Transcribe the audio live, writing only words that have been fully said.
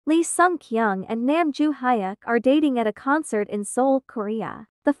Kyung and Joo Hyuk are dating at a concert in Seoul, Korea.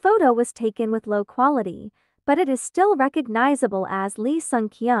 The photo was taken with low quality, but it is still recognizable as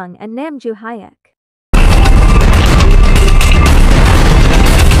Kyung and Joo Hyuk.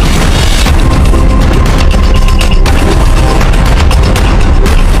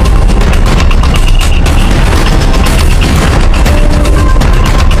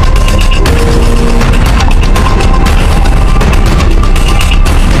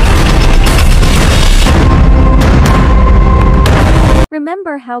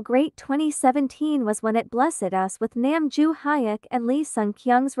 Remember how great 2017 was when it blessed us with Joo Hyuk and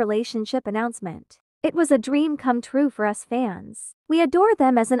Kyung's relationship announcement. It was a dream come true for us fans. We adore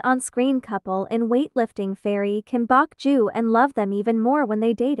them as an on-screen couple in weightlifting fairy Kim Bok-joo and love them even more when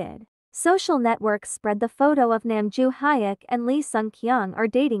they dated. Social networks spread the photo of Joo Hyuk and Kyung are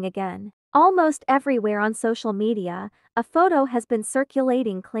dating again. Almost everywhere on social media, a photo has been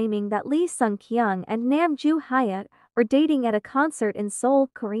circulating claiming that Kyung and Joo Hyuk are dating at a concert in Seoul,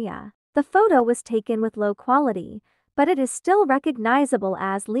 Korea. The photo was taken with low quality, but it is still recognizable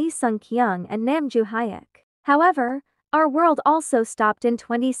as Kyung and Joo Hyuk. However, our world also stopped in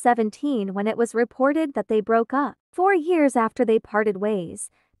 2017 when it was reported that they broke up. 4 years after they parted ways,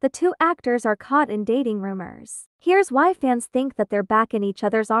 the two actors are caught in dating rumors. Here's why fans think that they're back in each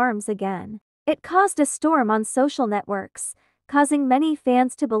other's arms again. It caused a storm on social networks, causing many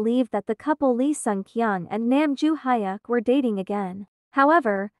fans to believe that the couple Kyung and Joo Hyuk were dating again.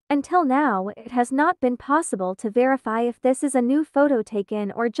 However, until now, it has not been possible to verify if this is a new photo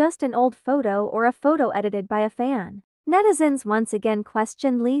taken or just an old photo or a photo edited by a fan. Netizens once again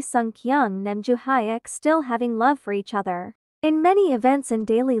question Kyung and Joo Hyuk still having love for each other. In many events in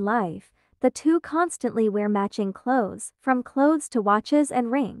daily life, the two constantly wear matching clothes, from clothes to watches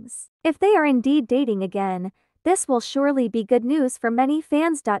and rings. If they are indeed dating again, this will surely be good news for many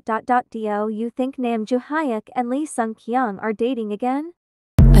fans. Do you think Joo Hyuk and Kyung are dating again?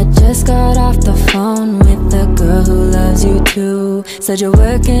 I just got off the phone with the girl who loves you too. Said you're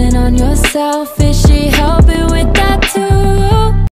working on yourself, is she helping with that too?